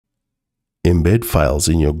Embed files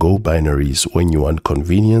in your Go binaries when you want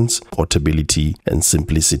convenience, portability, and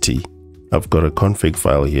simplicity. I've got a config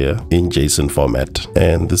file here in JSON format,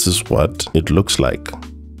 and this is what it looks like.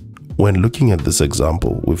 When looking at this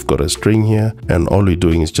example, we've got a string here, and all we're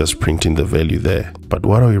doing is just printing the value there. But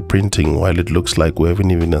what are we printing while it looks like we haven't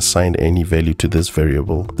even assigned any value to this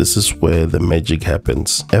variable? This is where the magic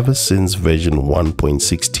happens. Ever since version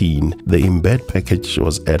 1.16, the embed package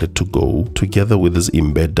was added to Go together with this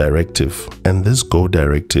embed directive. And this Go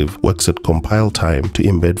directive works at compile time to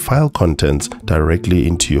embed file contents directly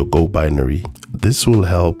into your Go binary. This will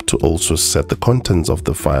help to also set the contents of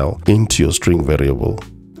the file into your string variable.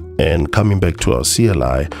 And coming back to our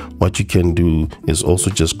CLI, what you can do is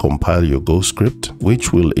also just compile your Go script,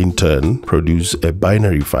 which will in turn produce a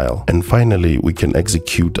binary file. And finally, we can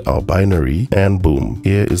execute our binary, and boom,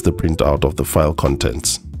 here is the printout of the file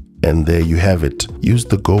contents. And there you have it. Use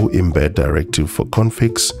the Go embed directive for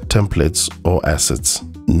configs, templates, or assets.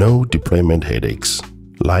 No deployment headaches.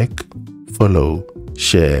 Like, follow,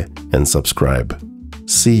 share, and subscribe.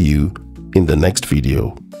 See you in the next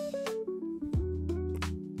video.